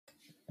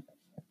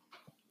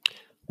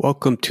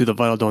Welcome to the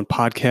Vital Dawn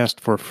podcast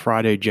for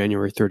Friday,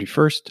 January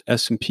 31st.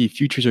 S&P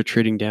futures are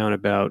trading down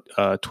about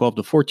 12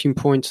 to 14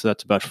 points. So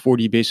that's about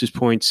 40 basis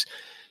points.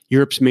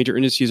 Europe's major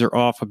indices are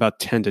off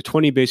about 10 to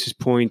 20 basis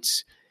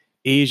points.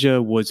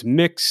 Asia was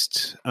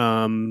mixed.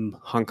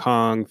 Hong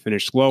Kong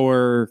finished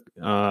lower.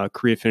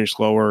 Korea finished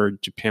lower.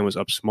 Japan was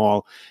up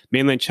small.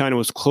 Mainland China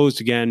was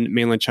closed again.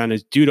 Mainland China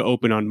is due to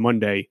open on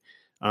Monday.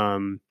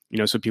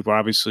 So people are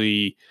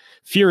obviously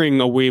fearing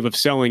a wave of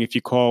selling. If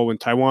you call, when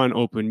Taiwan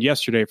opened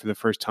yesterday for the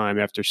first time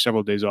after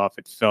several days off,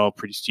 it fell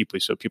pretty steeply.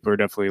 So people are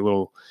definitely a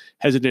little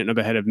hesitant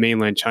ahead of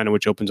mainland China,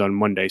 which opens on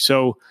Monday.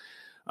 So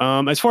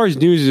as far as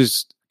news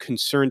is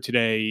concerned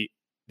today,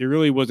 there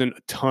really wasn't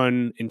a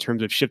ton in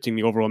terms of shifting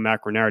the overall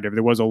macro narrative.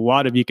 There was a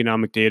lot of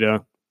economic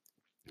data.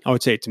 I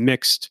would say it's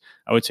mixed.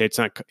 I would say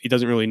it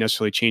doesn't really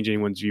necessarily change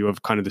anyone's view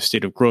of kind of the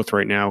state of growth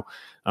right now.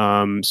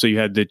 So you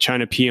had the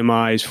China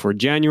PMIs for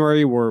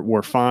January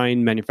were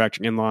fine,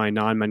 manufacturing in line,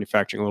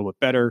 non-manufacturing a little bit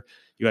better.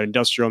 You had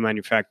industrial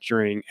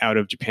manufacturing out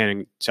of Japan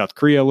and South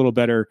Korea a little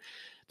better.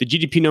 The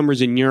GDP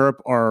numbers in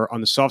Europe are on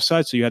the soft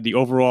side. So you had the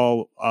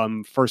overall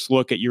first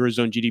look at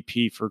Eurozone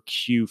GDP for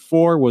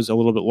Q4 was a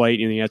little bit light,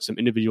 and you had some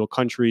individual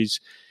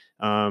countries.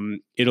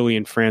 Italy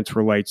and France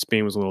were light.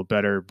 Spain was a little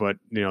better, but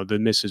the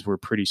misses were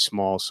pretty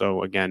small.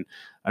 So again,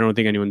 I don't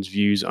think anyone's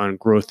views on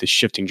growth is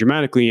shifting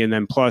dramatically. And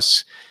then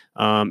plus,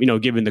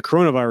 given the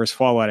coronavirus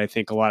fallout, I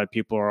think a lot of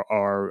people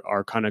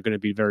are kind of going to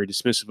be very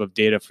dismissive of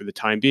data for the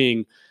time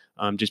being,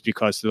 just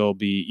because there'll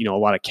be a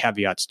lot of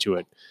caveats to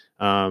it.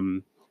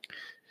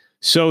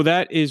 So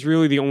that is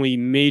really the only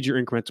major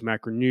incremental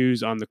macro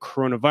news on the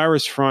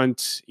coronavirus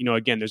front.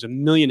 Again, there's a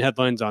million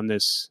headlines on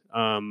this,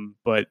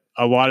 but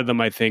a lot of them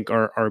I think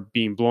are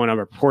being blown out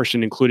of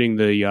proportion, including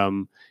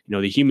the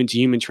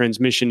human-to-human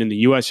transmission in the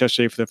U.S.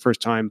 yesterday for the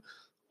first time.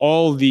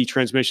 All the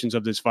transmissions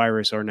of this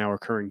virus are now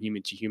occurring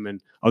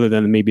human-to-human, other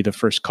than maybe the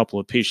first couple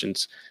of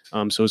patients.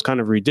 So it's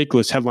kind of a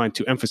ridiculous headline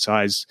to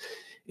emphasize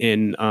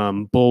in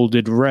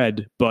bolded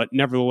red, but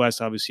nevertheless,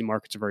 obviously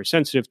markets are very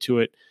sensitive to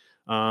it.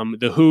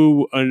 The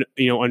WHO,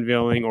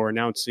 unveiling or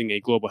announcing a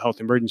global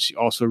health emergency,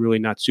 also really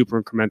not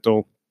super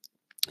incremental.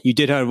 You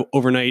did have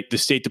overnight the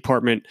State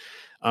Department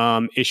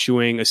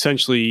issuing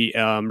essentially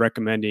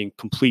recommending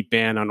complete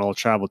ban on all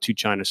travel to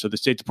China. So the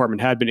State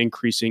Department had been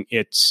increasing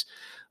its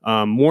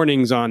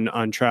warnings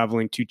on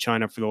traveling to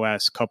China for the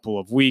last couple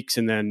of weeks,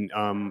 and then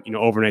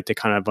overnight they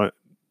kind of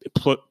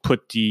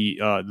put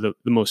the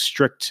most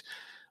strict.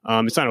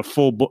 It's not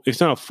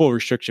a full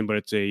restriction, but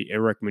it's a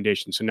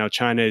recommendation. So now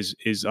China is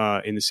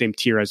in the same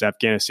tier as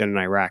Afghanistan and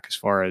Iraq as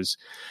far as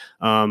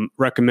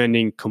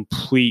recommending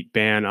complete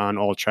ban on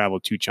all travel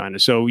to China.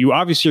 So you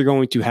obviously are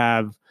going to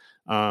have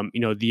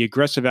the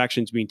aggressive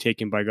actions being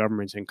taken by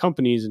governments and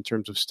companies in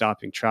terms of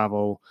stopping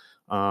travel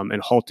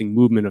and halting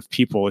movement of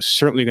people is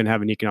certainly going to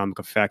have an economic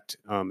effect,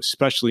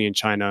 especially in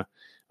China.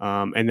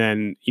 And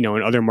then in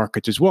other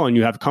markets as well. And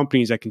you have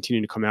companies that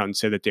continue to come out and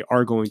say that they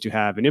are going to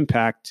have an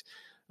impact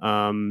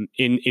in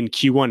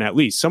Q1 at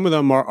least. Some of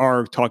them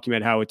are talking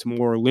about how it's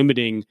more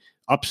limiting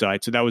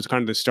upside. So that was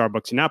kind of the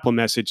Starbucks and Apple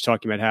message,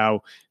 talking about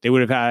how they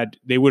would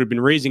have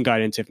been raising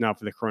guidance if not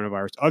for the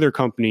coronavirus. Other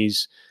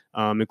companies,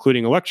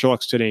 including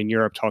Electrolux today in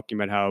Europe, talking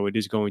about how it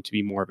is going to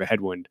be more of a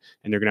headwind,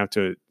 and you're going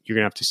to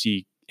have to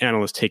see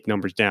analysts take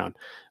numbers down.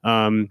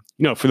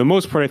 For the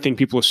most part, I think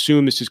people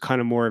assume this is kind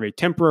of more of a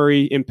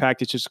temporary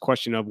impact. It's just a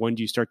question of when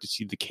do you start to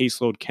see the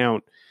caseload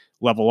count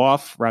level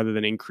off rather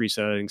than increase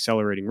at an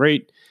accelerating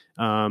rate.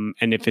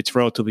 And if it's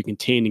relatively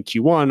contained in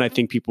Q1, I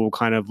think people will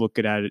kind of look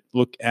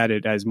at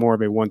it as more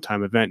of a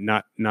one-time event,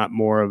 not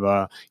more of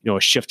a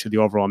shift to the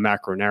overall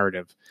macro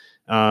narrative.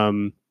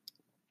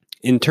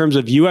 In terms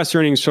of U.S.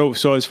 earnings, so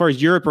as far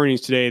as Europe earnings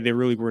today, there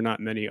really were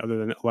not many other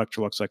than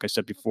Electrolux, like I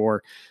said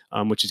before,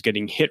 which is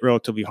getting hit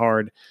relatively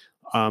hard.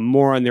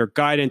 More on their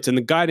guidance, and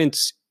the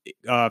guidance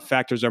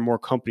factors are more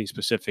company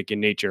specific in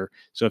nature.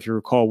 So if you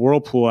recall,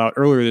 Whirlpool out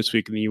earlier this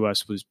week in the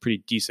US was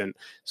pretty decent.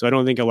 So I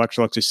don't think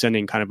Electrolux is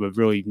sending kind of a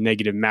really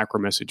negative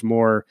macro message,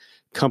 more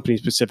company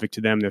specific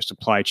to them, their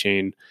supply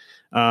chain.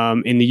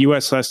 In the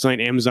US last night,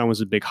 Amazon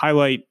was a big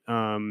highlight.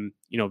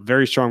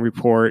 Very strong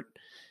report.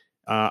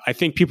 I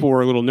think people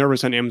were a little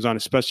nervous on Amazon,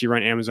 especially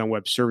around Amazon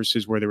Web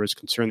Services, where there was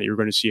concern that you were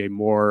going to see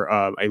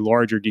a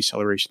larger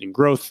deceleration in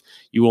growth.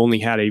 You only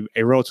had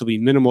a relatively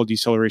minimal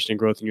deceleration in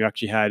growth, and you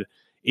actually had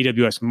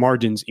AWS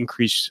margins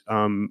increase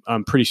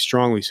pretty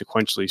strongly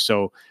sequentially.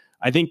 So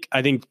I think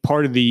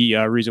part of the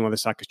reason why the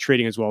stock is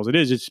trading as well as it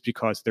is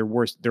because there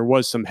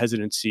was some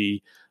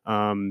hesitancy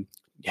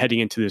heading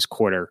into this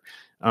quarter.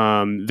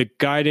 The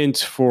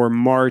guidance for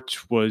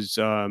March was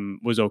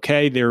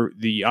okay.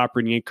 The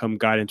operating income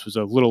guidance was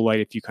a little light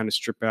if you kind of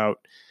strip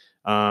out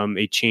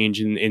a change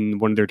in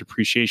one of their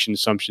depreciation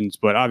assumptions,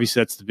 but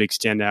obviously that's the big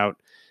standout.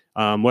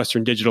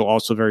 Western Digital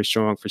also very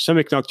strong for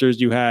semiconductors.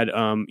 You had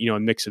a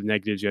mix of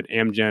negatives. You had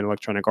Amgen,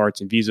 Electronic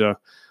Arts, and Visa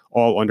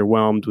all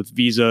underwhelmed. With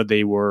Visa,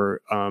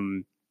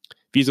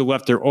 Visa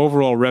left their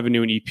overall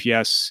revenue and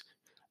EPS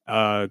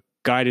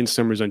guidance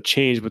numbers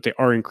unchanged, but they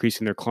are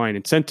increasing their client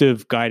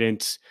incentive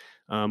guidance.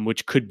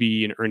 which could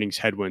be an earnings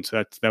headwind.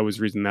 So that was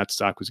the reason that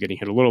stock was getting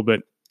hit a little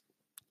bit.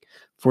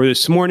 For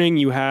this morning,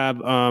 you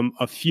have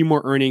a few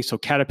more earnings. So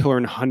Caterpillar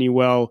and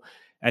Honeywell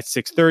at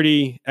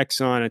 6:30,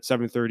 Exxon at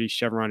 7:30,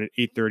 Chevron at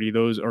 8:30.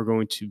 Those are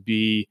going to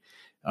be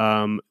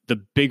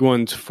the big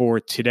ones for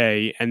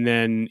today. And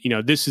then,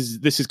 this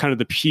is kind of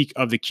the peak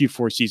of the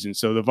Q4 season.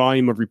 So the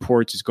volume of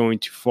reports is going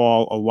to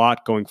fall a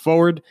lot going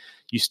forward.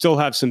 You still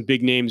have some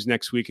big names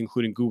next week,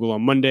 including Google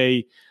on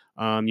Monday.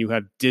 You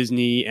have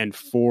Disney and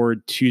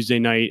Ford Tuesday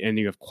night, and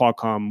you have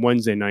Qualcomm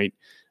Wednesday night.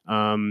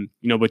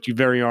 But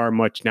you are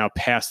much now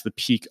past the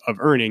peak of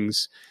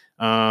earnings.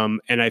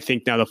 And I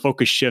think now the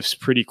focus shifts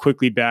pretty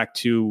quickly back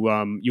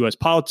to U.S.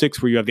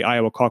 politics, where you have the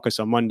Iowa caucus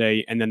on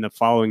Monday, and then the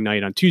following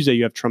night on Tuesday,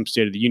 you have Trump's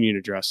State of the Union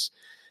address.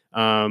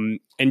 And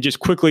just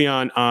quickly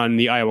on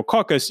the Iowa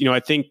caucus, I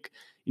think,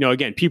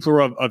 again, people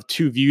are of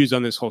two views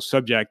on this whole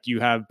subject. You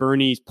have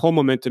Bernie's poll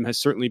momentum has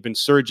certainly been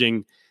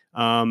surging,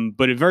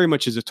 but it very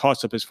much is a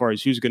toss-up as far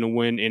as who's going to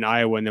win in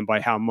Iowa and then by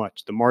how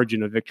much. The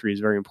margin of victory is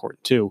very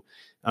important too.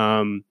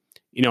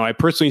 I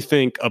personally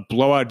think a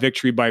blowout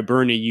victory by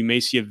Bernie, you may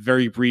see a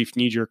very brief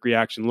knee-jerk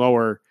reaction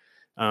lower,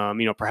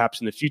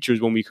 perhaps in the futures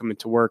when we come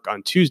into work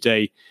on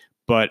Tuesday.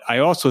 But I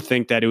also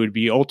think that it would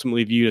be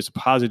ultimately viewed as a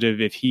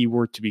positive if he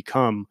were to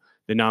become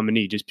the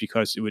nominee, just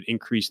because it would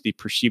increase the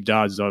perceived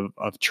odds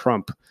of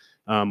Trump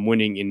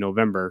winning in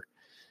November.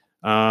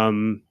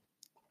 And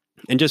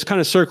just kind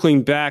of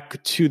circling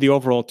back to the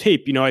overall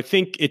tape, I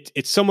think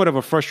it's somewhat of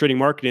a frustrating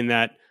market in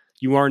that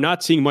you are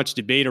not seeing much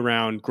debate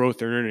around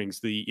growth and earnings.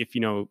 If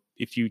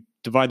you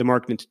divide the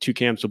market into two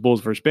camps of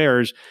bulls versus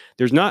bears,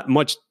 there's not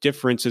much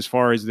difference as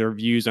far as their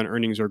views on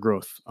earnings or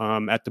growth.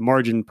 At the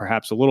margin,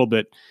 perhaps a little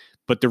bit,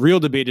 but the real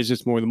debate is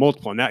just more the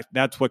multiple, and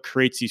that's what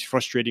creates these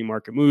frustrating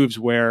market moves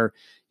where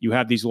you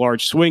have these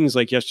large swings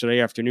like yesterday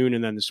afternoon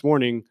and then this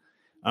morning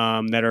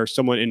that are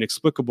somewhat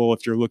inexplicable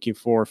if you're looking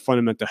for a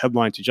fundamental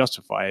headline to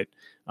justify it.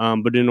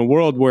 But in a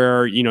world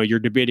where you're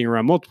debating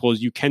around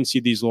multiples, you can see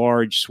these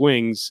large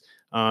swings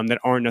that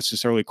aren't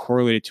necessarily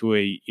correlated to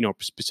a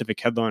specific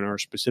headline or a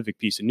specific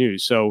piece of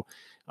news. So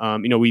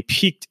we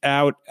peaked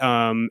out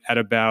at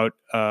about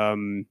a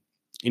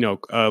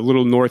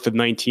little north of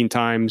 19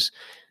 times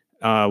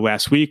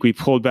last week. We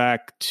pulled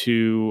back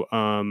to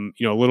a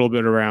little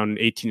bit around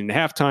 18 and a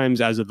half times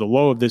as of the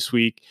low of this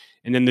week.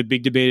 And then the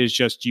big debate is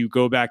just, do you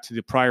go back to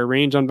the prior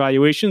range on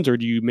valuations, or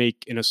do you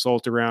make an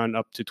assault around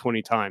up to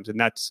 20 times? And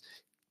that's,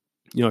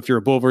 if you're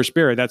a bull versus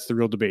bear, that's the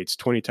real debate. It's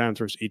 20 times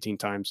versus 18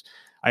 times.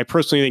 I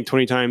personally think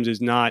 20 times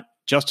is not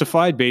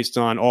justified based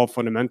on all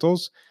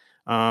fundamentals.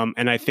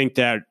 And I think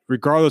that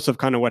regardless of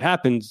kind of what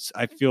happens,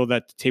 I feel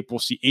that the tape will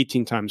see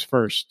 18 times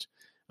first,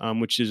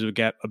 which is a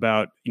gap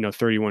about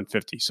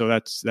 3150. So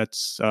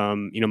that's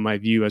my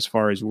view as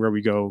far as where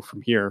we go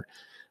from here.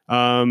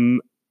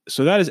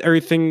 So that is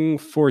everything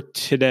for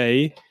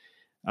today.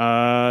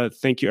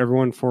 Thank you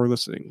everyone for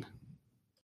listening.